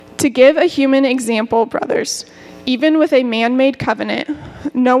To give a human example, brothers, even with a man-made covenant,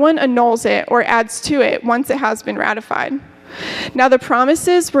 no one annuls it or adds to it once it has been ratified. Now the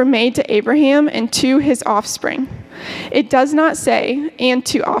promises were made to Abraham and to his offspring. It does not say, and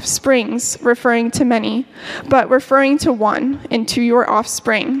to offsprings, referring to many, but referring to one, and to your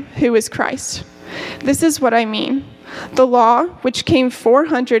offspring, who is Christ. This is what I mean. The law, which came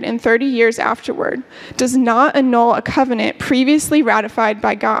 430 years afterward, does not annul a covenant previously ratified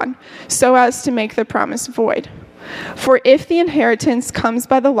by God, so as to make the promise void. For if the inheritance comes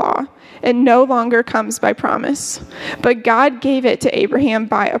by the law, it no longer comes by promise. But God gave it to Abraham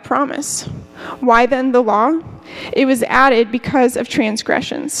by a promise. Why then the law? It was added because of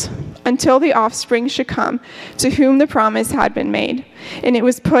transgressions, until the offspring should come, to whom the promise had been made, and it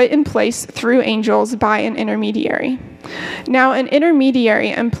was put in place through angels by an intermediary. Now an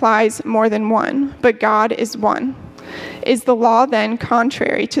intermediary implies more than one, but God is one. Is the law then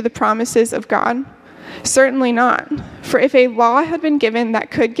contrary to the promises of God? Certainly not. For if a law had been given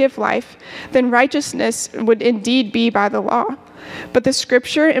that could give life, then righteousness would indeed be by the law. But the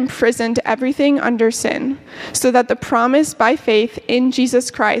scripture imprisoned everything under sin, so that the promise by faith in Jesus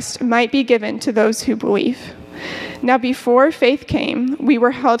Christ might be given to those who believe. Now before faith came, we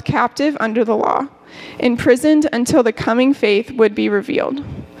were held captive under the law, imprisoned until the coming faith would be revealed.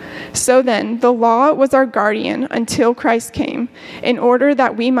 So then, the law was our guardian until Christ came, in order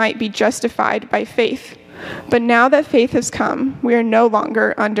that we might be justified by faith. But now that faith has come, we are no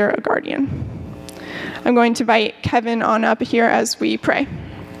longer under a guardian. I'm going to invite Kevin on up here as we pray.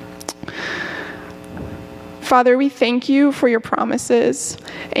 Father, we thank you for your promises,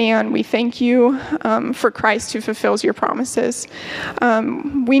 and we thank you for Christ who fulfills your promises.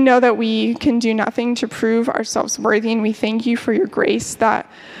 We know that we can do nothing to prove ourselves worthy, and we thank you for your grace that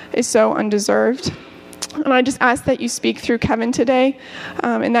is so undeserved. And I just ask that you speak through Kevin today,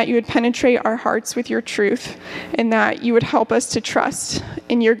 and that you would penetrate our hearts with your truth, and that you would help us to trust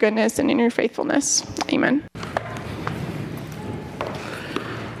in your goodness and in your faithfulness. Amen.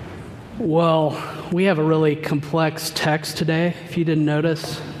 Well, we have a really complex text today, if you didn't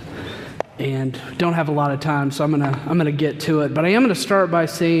notice, and don't have a lot of time, so I'm gonna get to it. But I am gonna start by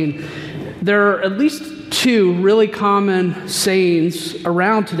saying there are at least two really common sayings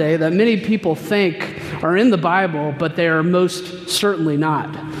around today that many people think are in the Bible, but they are most certainly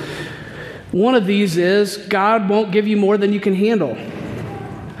not. One of these is, God won't give you more than you can handle.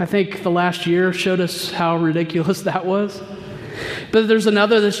 I think the last year showed us how ridiculous that was. But there's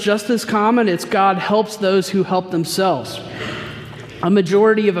another that's just as common. It's God helps those who help themselves. A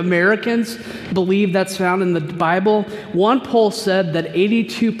majority of Americans believe that's found in the Bible. One poll said that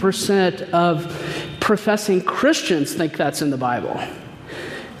 82% of professing Christians think that's in the Bible.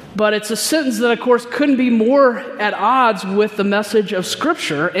 But it's a sentence that, of course, couldn't be more at odds with the message of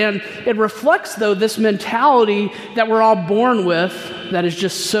Scripture. And it reflects, though, this mentality that we're all born with that is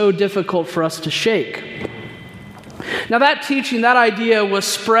just so difficult for us to shake. Now, that teaching, that idea was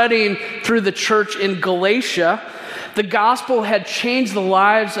spreading through the church in Galatia. The gospel had changed the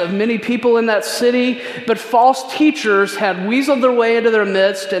lives of many people in that city, but false teachers had weaseled their way into their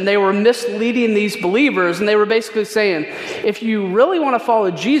midst, and they were misleading these believers. And they were basically saying, if you really want to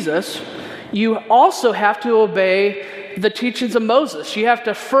follow Jesus, you also have to obey the teachings of Moses. You have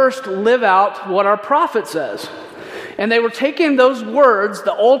to first live out what our prophet says. And they were taking those words,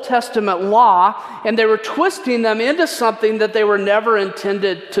 the Old Testament law, and they were twisting them into something that they were never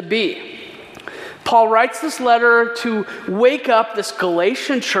intended to be. Paul writes this letter to wake up this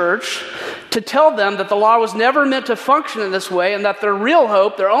Galatian church, to tell them that the law was never meant to function in this way, and that their real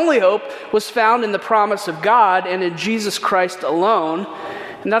hope, their only hope, was found in the promise of God and in Jesus Christ alone.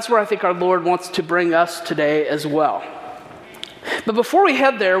 And that's where I think our Lord wants to bring us today as well. But before we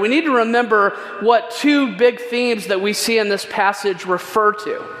head there, we need to remember what two big themes that we see in this passage refer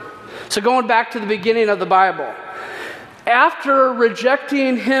to. So going back to the beginning of the Bible, after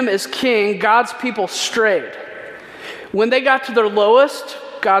rejecting him as king, God's people strayed. When they got to their lowest,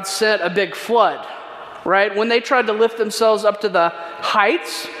 God sent a big flood, right? When they tried to lift themselves up to the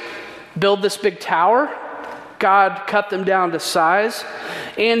heights, build this big tower, God cut them down to size,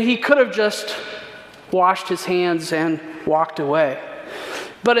 and he could have just washed his hands and walked away.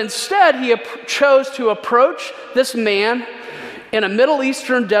 But instead, he chose to approach this man in a Middle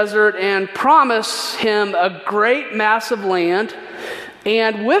Eastern desert and promise him a great massive land,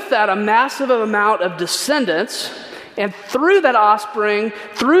 and with that, a massive amount of descendants. And through that offspring,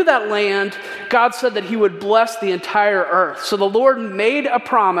 through that land, God said that he would bless the entire earth. So the Lord made a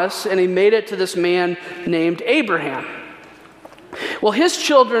promise, and he made it to this man named Abraham. Well, his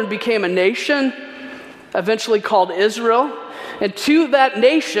children became a nation, eventually called Israel. And to that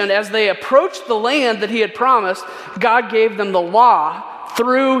nation, as they approached the land that he had promised, God gave them the law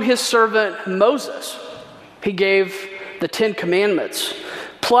through his servant Moses. He gave the 10 Commandments,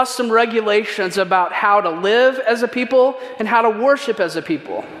 plus some regulations about how to live as a people and how to worship as a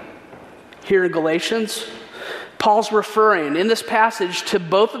people. Here in Galatians, Paul's referring in this passage to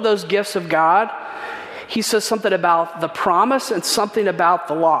both of those gifts of God. He says something about the promise and something about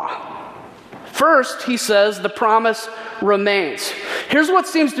the law. First, he says the promise remains. Here's what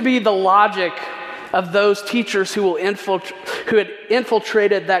seems to be the logic of those teachers who had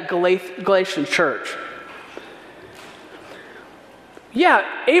infiltrated that Galatian church. Yeah,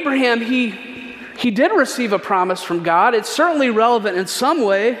 Abraham, he did receive a promise from God. It's certainly relevant in some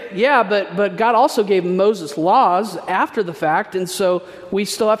way. Yeah, but God also gave Moses laws after the fact, and so we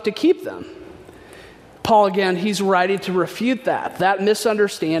still have to keep them. Paul, again, he's writing to refute that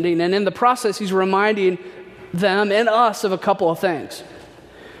misunderstanding, and in the process, he's reminding them and us of a couple of things.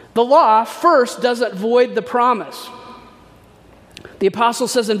 The law, first, doesn't void the promise. The apostle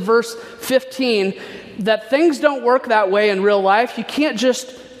says in verse 15 that things don't work that way in real life. You can't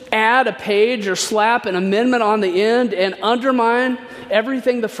just add a page or slap an amendment on the end and undermine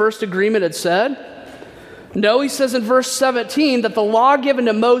everything the first agreement had said. No, he says in verse 17 that the law given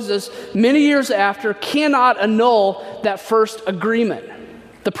to Moses many years after cannot annul that first agreement.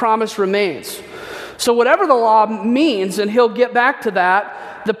 The promise remains. So whatever the law means, and he'll get back to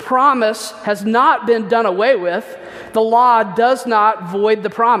that, the promise has not been done away with. The law does not void the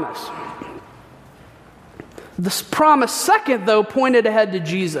promise. This promise, second, though, pointed ahead to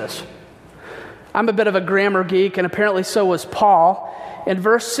Jesus. I'm a bit of a grammar geek, and apparently so was Paul. In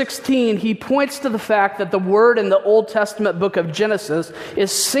verse 16, he points to the fact that the word in the Old Testament book of Genesis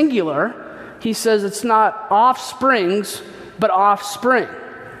is singular. He says it's not offsprings, but offspring.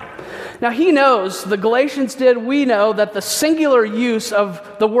 Now he knows, the Galatians did, we know that the singular use of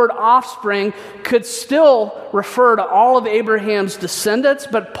the word offspring could still refer to all of Abraham's descendants,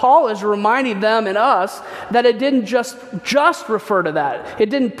 but Paul is reminding them and us that it didn't just refer to that. It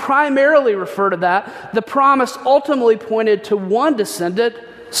didn't primarily refer to that. The promise ultimately pointed to one descendant,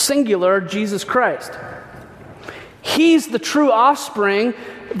 singular, Jesus Christ. He's the true offspring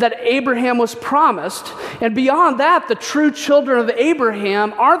that Abraham was promised. And beyond that, the true children of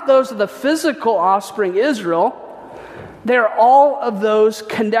Abraham aren't those of the physical offspring Israel. They're all of those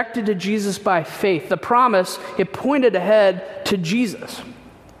connected to Jesus by faith. The promise, it pointed ahead to Jesus.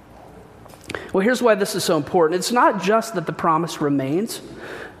 Well, here's why this is so important. It's not just that the promise remains.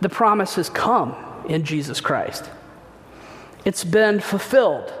 The promise has come in Jesus Christ. It's been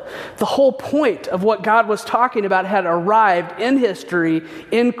fulfilled. The whole point of what God was talking about had arrived in history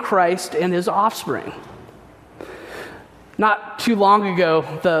in Christ and his offspring. Not too long ago,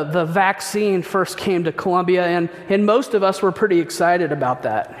 the vaccine first came to Columbia, and most of us were pretty excited about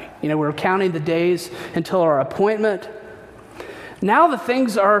that. You know, we were counting the days until our appointment. Now that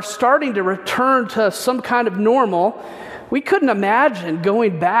things are starting to return to some kind of normal, we couldn't imagine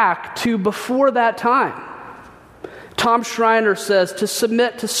going back to before that time. Tom Schreiner says to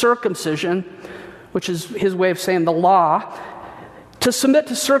submit to circumcision, which is his way of saying the law, to submit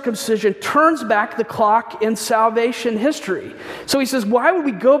to circumcision turns back the clock in salvation history. So he says, why would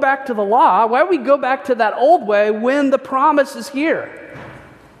we go back to the law? Why would we go back to that old way when the promise is here?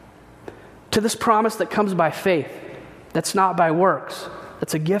 To this promise that comes by faith, that's not by works,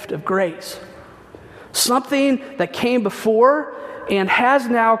 that's a gift of grace. Something that came before and has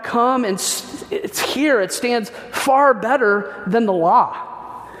now come, and it's here. It stands far better than the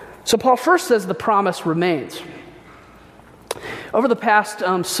law. So Paul first says the promise remains. Over the past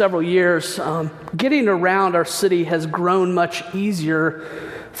several years, getting around our city has grown much easier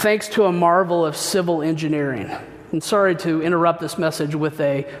thanks to a marvel of civil engineering. I'm sorry to interrupt this message with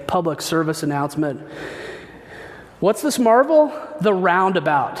a public service announcement. What's this marvel? The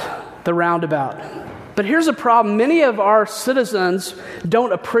roundabout. The roundabout. But here's a problem. Many of our citizens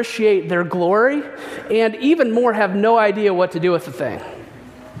don't appreciate their glory, and even more have no idea what to do with the thing.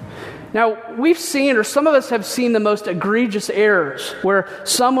 Now, we've seen, or some of us have seen, the most egregious errors where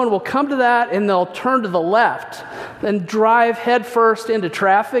someone will come to that and they'll turn to the left and drive headfirst into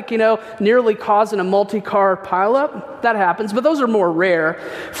traffic, nearly causing a multi-car pileup. That happens, but those are more rare.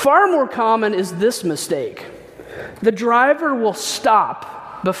 Far more common is this mistake. The driver will stop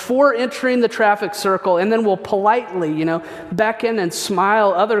before entering the traffic circle, and then will politely, beckon and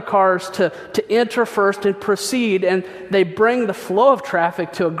smile other cars to enter first and proceed, and they bring the flow of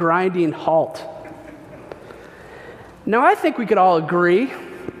traffic to a grinding halt. Now, I think we could all agree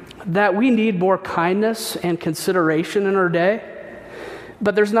that we need more kindness and consideration in our day,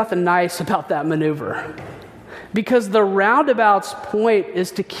 but there's nothing nice about that maneuver. because the roundabout's point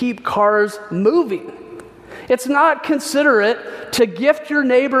is to keep cars moving. It's not considerate to gift your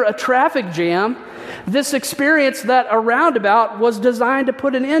neighbor a traffic jam, this experience that a roundabout was designed to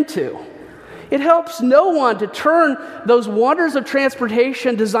put an end to. It helps no one to turn those wonders of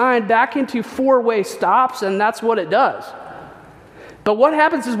transportation design back into four-way stops, and that's what it does. But what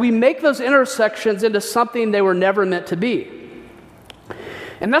happens is we make those intersections into something they were never meant to be.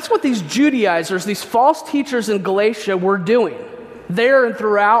 And that's what these Judaizers, these false teachers in Galatia were doing there and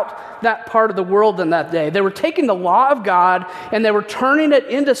throughout that part of the world in that day. They were taking the law of God and they were turning it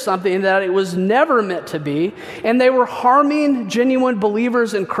into something that it was never meant to be, and they were harming genuine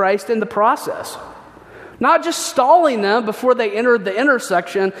believers in Christ in the process. Not just stalling them before they entered the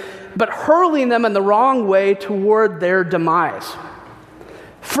intersection, but hurling them in the wrong way toward their demise.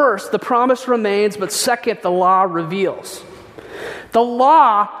 First, the promise remains, but second, the law reveals. The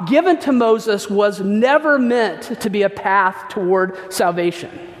law given to Moses was never meant to be a path toward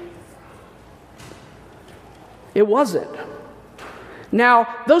salvation. It wasn't. Now,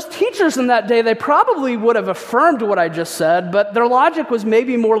 those teachers in that day, they probably would have affirmed what I just said, but their logic was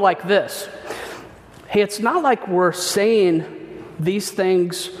maybe more like this. Hey, it's not like we're saying these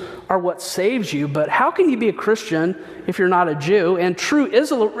things are what saves you, but how can you be a Christian if you're not a Jew? And true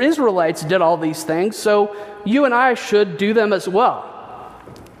Israelites did all these things, so you and I should do them as well.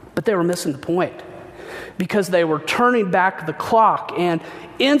 But they were missing the point, because they were turning back the clock, and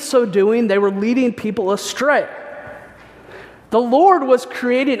in so doing, they were leading people astray. The Lord was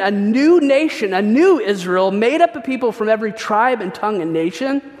creating a new nation, a new Israel, made up of people from every tribe and tongue and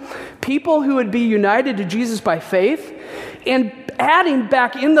nation, people who would be united to Jesus by faith, and adding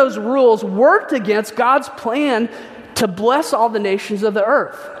back in those rules worked against God's plan to bless all the nations of the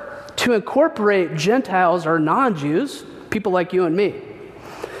earth, to incorporate Gentiles or non-Jews, people like you and me.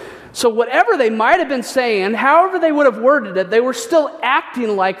 So whatever they might have been saying, however they would have worded it, they were still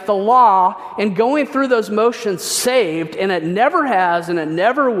acting like the law and going through those motions saved, and it never has and it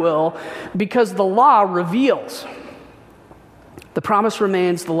never will, because the law reveals. The promise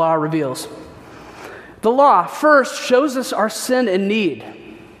remains, the law reveals. The law first shows us our sin and need.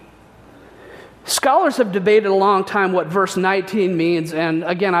 Scholars have debated a long time what verse 19 means, and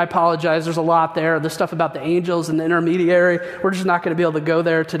again, I apologize, there's a lot there. The stuff about the angels and the intermediary, we're just not going to be able to go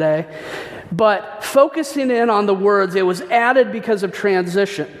there today. But focusing in on the words, it was added because of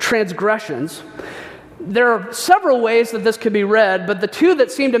transgressions. There are several ways that this could be read, but the two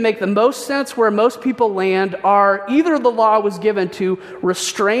that seem to make the most sense where most people land are either the law was given to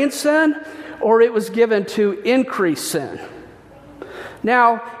restrain sin, or it was given to increase sin.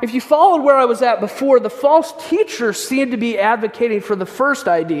 Now, if you followed where I was at before, the false teachers seem to be advocating for the first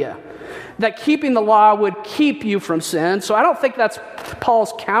idea, that keeping the law would keep you from sin. So I don't think that's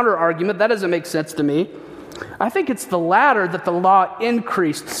Paul's counter argument. That doesn't make sense to me. I think it's the latter, that the law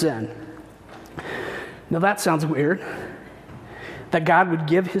increased sin. Now that sounds weird. That God would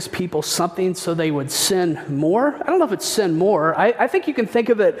give his people something so they would sin more? I don't know if it's sin more. I think you can think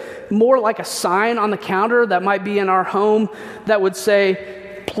of it more like a sign on the counter that might be in our home that would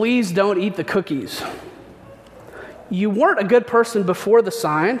say, please don't eat the cookies. You weren't a good person before the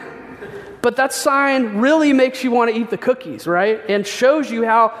sign, but that sign really makes you want to eat the cookies, right? And shows you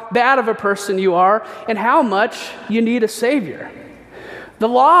how bad of a person you are and how much you need a Savior. The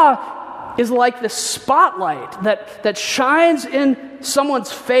law is like this spotlight that shines in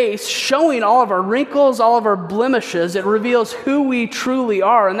someone's face, showing all of our wrinkles, all of our blemishes. It reveals who we truly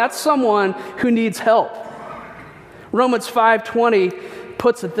are, and that's someone who needs help. Romans 5:20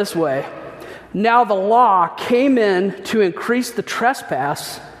 puts it this way: now the law came in to increase the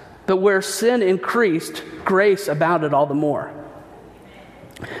trespass, but where sin increased, grace abounded all the more.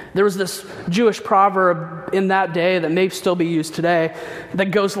 There was this Jewish proverb in that day that may still be used today that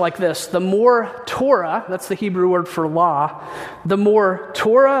goes like this: the more Torah, that's the Hebrew word for law, the more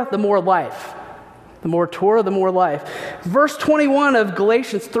Torah, the more life. The more Torah, the more life. Verse 21 of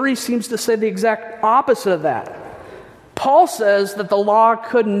Galatians 3 seems to say the exact opposite of that. Paul says that the law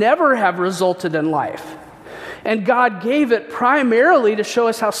could never have resulted in life. And God gave it primarily to show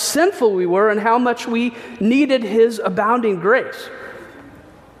us how sinful we were and how much we needed his abounding grace.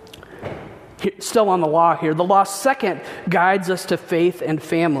 Still on the law here. The law, second, guides us to faith and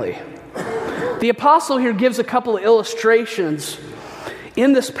family. The apostle here gives a couple of illustrations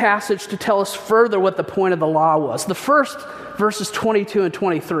in this passage to tell us further what the point of the law was. The first, verses 22 and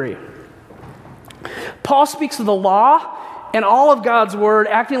 23. Paul speaks of the law and all of God's word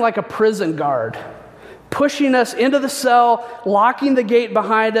acting like a prison guard, pushing us into the cell, locking the gate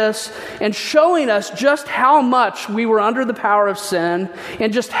behind us, and showing us just how much we were under the power of sin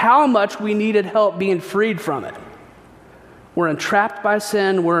and just how much we needed help being freed from it. We're entrapped by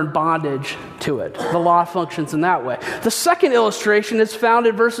sin, we're in bondage to it. The law functions in that way. The second illustration is found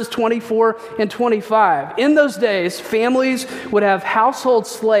in verses 24 and 25. In those days, families would have household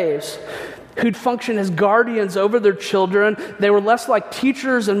slaves who'd function as guardians over their children. They were less like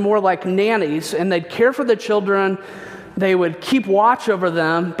teachers and more like nannies, and they'd care for the children. They would keep watch over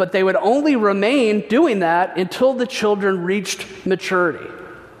them, but they would only remain doing that until the children reached maturity.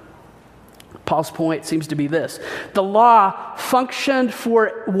 Paul's point seems to be this: the law functioned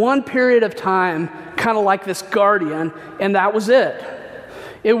for one period of time, kind of like this guardian, and that was it.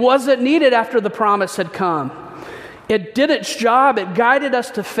 It wasn't needed after the promise had come. It did its job. It guided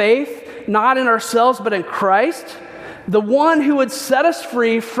us to faith, not in ourselves, but in Christ, the one who would set us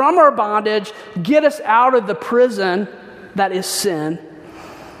free from our bondage, get us out of the prison that is sin,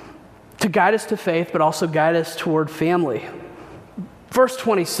 to guide us to faith, but also guide us toward family. Verse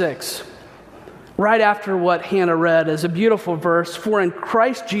 26. Right after what Hannah read is a beautiful verse. For in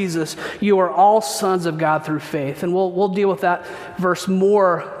Christ Jesus, you are all sons of God through faith. And we'll deal with that verse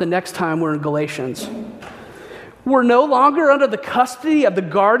more the next time we're in Galatians. We're no longer under the custody of the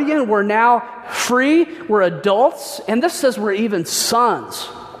guardian. We're now free. We're adults. And this says we're even sons.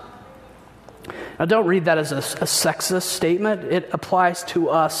 Now, don't read that as a sexist statement. It applies to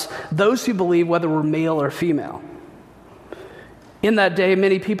us, those who believe, whether we're male or female. In that day,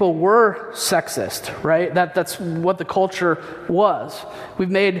 many people were sexist, right? That's what the culture was.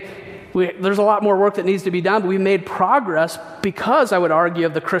 There's a lot more work that needs to be done, but we've made progress because, I would argue,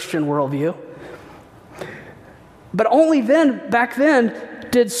 of the Christian worldview. But only back then,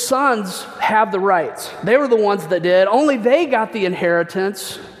 did sons have the rights. They were the ones that did. Only they got the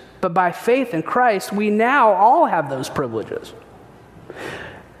inheritance. But by faith in Christ, we now all have those privileges.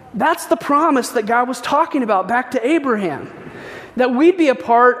 That's the promise that God was talking about back to Abraham. That we'd be a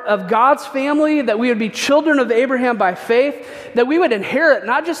part of God's family, that we would be children of Abraham by faith, that we would inherit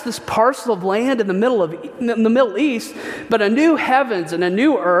not just this parcel of land in the Middle East, but a new heavens and a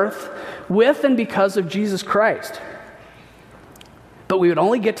new earth with and because of Jesus Christ. But we would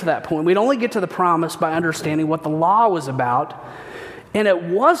only get to that point. We'd only get to the promise by understanding what the law was about. And it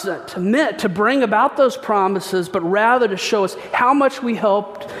wasn't meant to bring about those promises, but rather to show us how much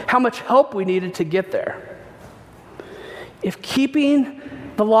help we needed to get there. If keeping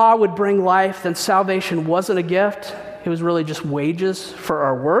the law would bring life, then salvation wasn't a gift. It was really just wages for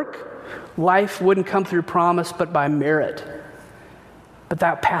our work. Life wouldn't come through promise, but by merit. But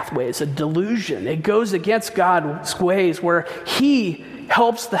that pathway is a delusion. It goes against God's ways, where He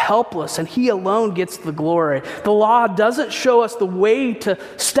helps the helpless and He alone gets the glory. The law doesn't show us the way to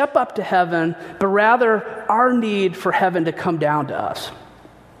step up to heaven, but rather our need for heaven to come down to us.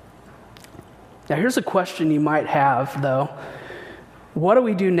 Now, here's a question you might have, though. What do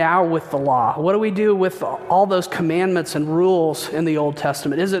we do now with the law? What do we do with all those commandments and rules in the Old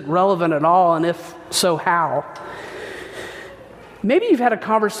Testament? Is it relevant at all? And if so, how? Maybe you've had a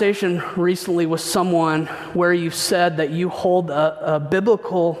conversation recently with someone where you've said that you hold a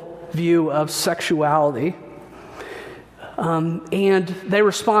biblical view of sexuality. And they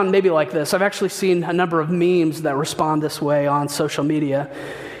respond maybe like this. I've actually seen a number of memes that respond this way on social media.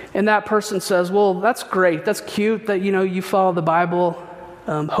 And that person says, well, that's great. That's cute that, you follow the Bible.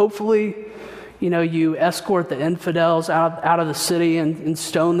 Hopefully, you escort the infidels out of the city and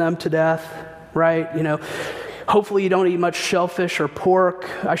stone them to death, right? Hopefully you don't eat much shellfish or pork.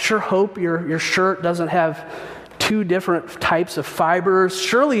 I sure hope your shirt doesn't have 2 different types of fibers.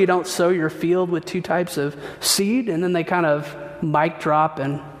 Surely you don't sow your field with 2 types of seed. And then they kind of mic drop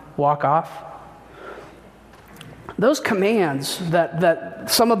and walk off. Those commands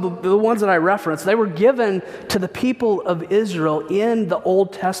that some of the ones that I referenced, they were given to the people of Israel in the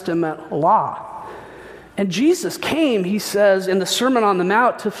Old Testament law. And Jesus came, he says, in the Sermon on the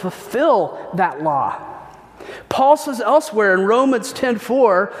Mount to fulfill that law. Paul says elsewhere in Romans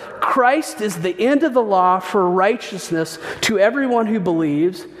 10:4, Christ is the end of the law for righteousness to everyone who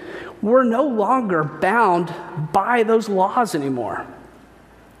believes. We're no longer bound by those laws anymore.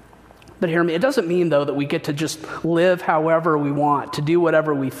 But hear me, it doesn't mean, though, that we get to just live however we want, to do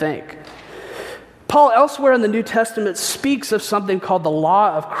whatever we think. Paul elsewhere in the New Testament speaks of something called the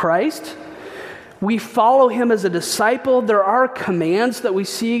law of Christ. We follow him as a disciple. There are commands that we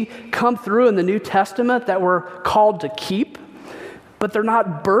see come through in the New Testament that we're called to keep, but they're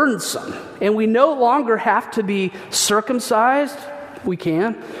not burdensome. And we no longer have to be circumcised, we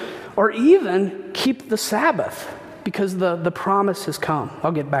can, or even keep the Sabbath, because the promise has come.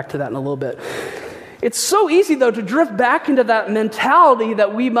 I'll get back to that in a little bit. It's so easy, though, to drift back into that mentality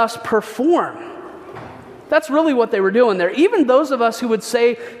that we must perform. That's really what they were doing there. Even those of us who would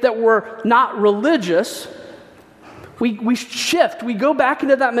say that we're not religious, we shift. We go back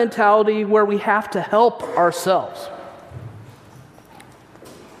into that mentality where we have to help ourselves.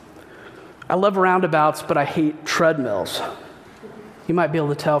 I love roundabouts, but I hate treadmills. You might be able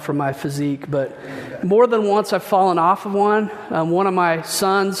to tell from my physique, but more than once I've fallen off of one. One of my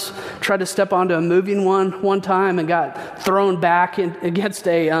sons tried to step onto a moving one time and got thrown back against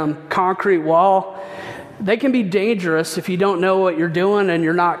a concrete wall. They can be dangerous if you don't know what you're doing and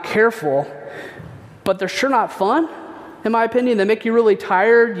you're not careful, but they're sure not fun, in my opinion. They make you really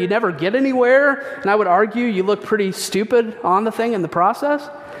tired. You never get anywhere, and I would argue you look pretty stupid on the thing in the process.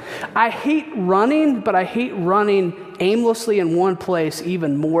 I hate running, but I hate running aimlessly in one place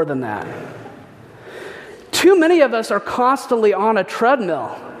even more than that. Too many of us are constantly on a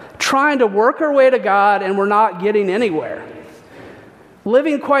treadmill, trying to work our way to God, and we're not getting anywhere.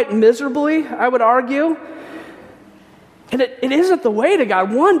 Living quite miserably, I would argue. And it isn't the way to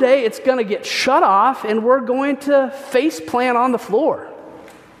God. One day it's going to get shut off, and we're going to face plant on the floor.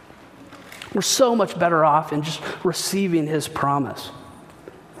 We're so much better off in just receiving His promise.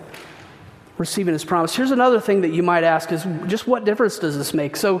 Receiving His promise. Here's another thing that you might ask is just what difference does this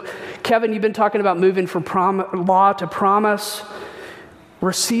make? So, Kevin, you've been talking about moving from law to promise,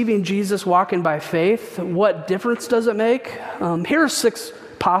 receiving Jesus, walking by faith. What difference does it make? Here are 6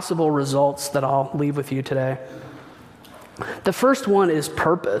 possible results that I'll leave with you today. The first one is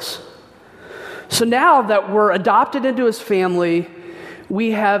purpose. So now that we're adopted into His family,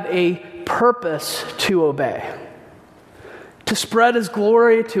 we have a purpose to obey. To spread His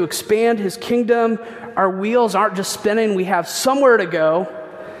glory, to expand His kingdom. Our wheels aren't just spinning, we have somewhere to go.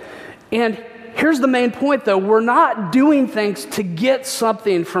 And here's the main point, though. We're not doing things to get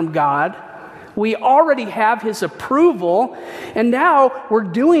something from God. We already have His approval, and now we're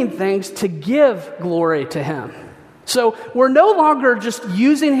doing things to give glory to Him. So we're no longer just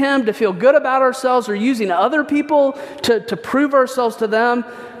using Him to feel good about ourselves or using other people to prove ourselves to them.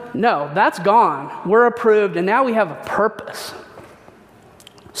 No, that's gone. We're approved, and now we have a purpose.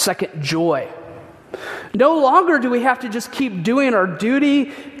 Second, joy. No longer do we have to just keep doing our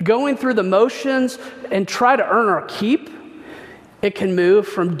duty, going through the motions, and try to earn our keep. It can move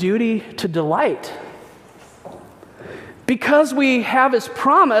from duty to delight. Because we have His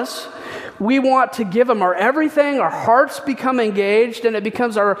promise, we want to give Him our everything, our hearts become engaged, and it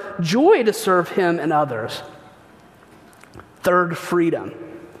becomes our joy to serve Him and others. Third, freedom.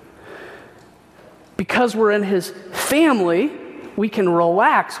 Because we're in His family, we can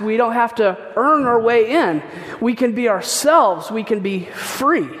relax. We don't have to earn our way in. We can be ourselves. We can be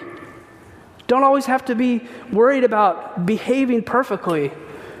free. Don't always have to be worried about behaving perfectly,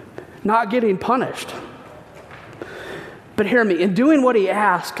 not getting punished. But hear me, in doing what He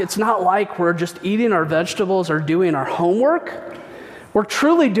asks, it's not like we're just eating our vegetables or doing our homework. We're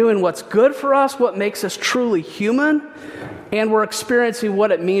truly doing what's good for us, what makes us truly human, and we're experiencing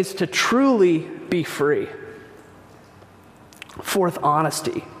what it means to truly be free. Fourth,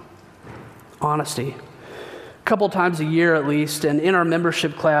 honesty. Honesty. A couple times a year at least, and in our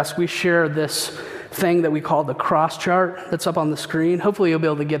membership class, we share this thing that we call the cross chart that's up on the screen. Hopefully you'll be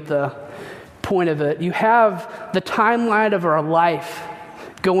able to get the point of it. You have the timeline of our life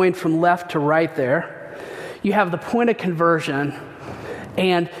going from left to right there. You have the point of conversion,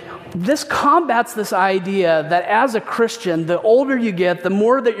 and this combats this idea that as a Christian, the older you get, the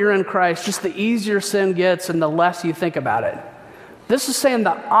more that you're in Christ, just the easier sin gets and the less you think about it. This is saying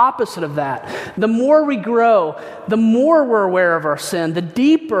the opposite of that. The more we grow, the more we're aware of our sin, the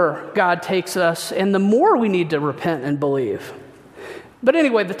deeper God takes us, and the more we need to repent and believe. But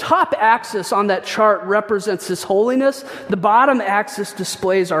anyway, the top axis on that chart represents His holiness. The bottom axis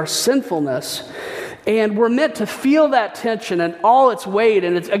displays our sinfulness. And we're meant to feel that tension and all its weight.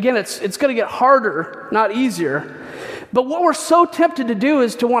 And it's going to get harder, not easier. But what we're so tempted to do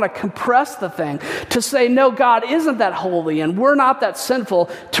is to want to compress the thing, to say, no, God isn't that holy and we're not that sinful,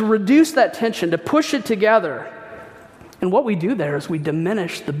 to reduce that tension, to push it together. And what we do there is we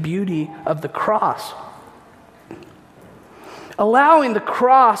diminish the beauty of the cross. Allowing the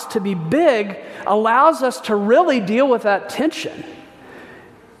cross to be big allows us to really deal with that tension.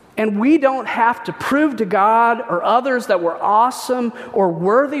 And we don't have to prove to God or others that we're awesome or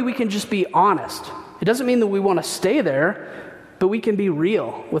worthy. We can just be honest. It doesn't mean that we want to stay there, but we can be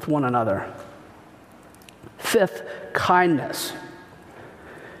real with one another. Fifth, kindness.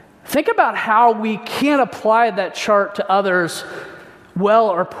 Think about how we can apply that chart to others well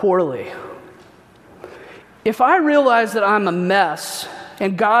or poorly. If I realize that I'm a mess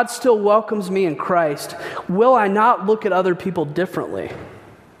and God still welcomes me in Christ, will I not look at other people differently?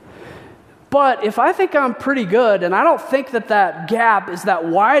 But if I think I'm pretty good and I don't think that that gap is that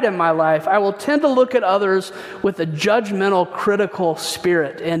wide in my life, I will tend to look at others with a judgmental, critical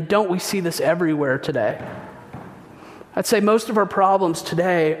spirit. And don't we see this everywhere today? I'd say most of our problems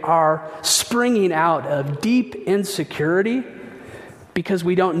today are springing out of deep insecurity because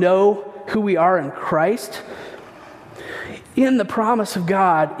we don't know who we are in Christ. In the promise of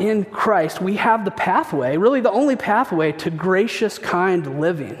God, in Christ, we have the pathway, really the only pathway to gracious, kind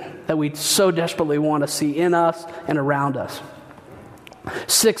living that we so desperately want to see in us and around us.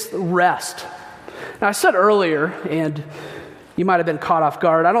 Sixth, rest. Now, I said earlier, and you might have been caught off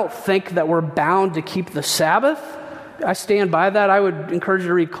guard, I don't think that we're bound to keep the Sabbath. I stand by that. I would encourage you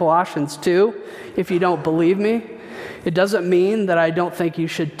to read Colossians 2 if you don't believe me. It doesn't mean that I don't think you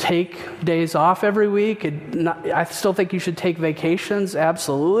should take days off every week. I still think you should take vacations,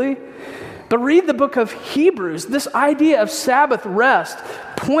 absolutely. But read the book of Hebrews. This idea of Sabbath rest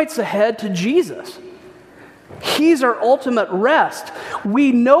points ahead to Jesus. He's our ultimate rest.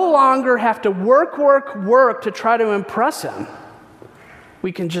 We no longer have to work to try to impress him.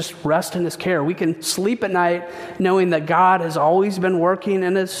 We can just rest in his care. We can sleep at night knowing that God has always been working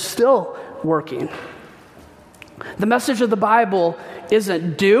and is still working. The message of the Bible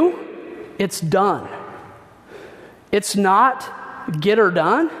isn't do, it's done. It's not get or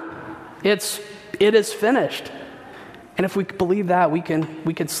done. It is finished. And if we believe that, we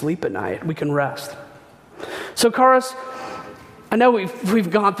can sleep at night. We can rest. So, Karis, I know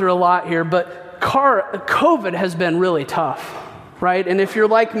we've gone through a lot here, but COVID has been really tough. Right? And if you're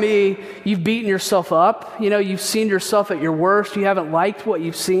like me, you've beaten yourself up. You've seen yourself at your worst. You haven't liked what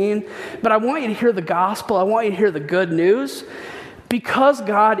you've seen. But I want you to hear the gospel. I want you to hear the good news. Because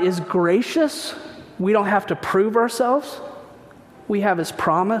God is gracious, we don't have to prove ourselves. We have his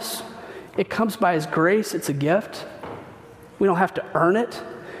promise. It comes by his grace. It's a gift. We don't have to earn it.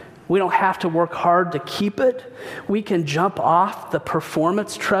 We don't have to work hard to keep it. We can jump off the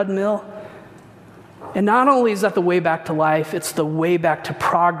performance treadmill. And not only is that the way back to life, it's the way back to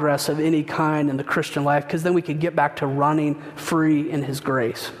progress of any kind in the Christian life, because then we can get back to running free in his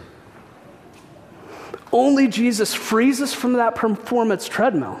grace. Only Jesus frees us from that performance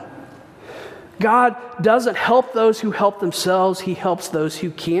treadmill. God doesn't help those who help themselves. He helps those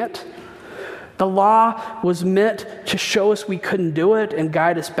who can't. The law was meant to show us we couldn't do it and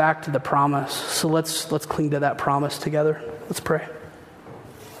guide us back to the promise. So let's cling to that promise together. Let's pray.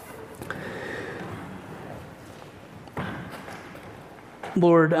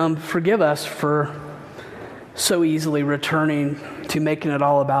 Lord, forgive us for so easily returning to making it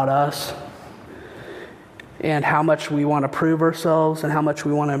all about us and how much we want to prove ourselves and how much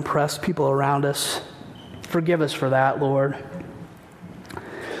we want to impress people around us. Forgive us for that, Lord.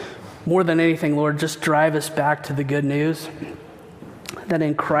 More than anything, Lord, just drive us back to the good news that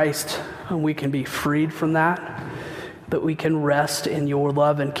in Christ we can be freed from that we can rest in your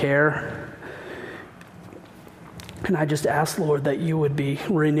love and care. And I just ask, Lord, that you would be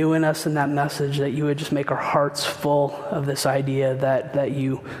renewing us in that message, that you would just make our hearts full of this idea that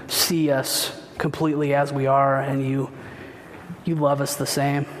you see us completely as we are and you love us the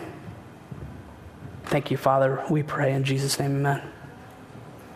same. Thank you, Father. We pray in Jesus' name, amen.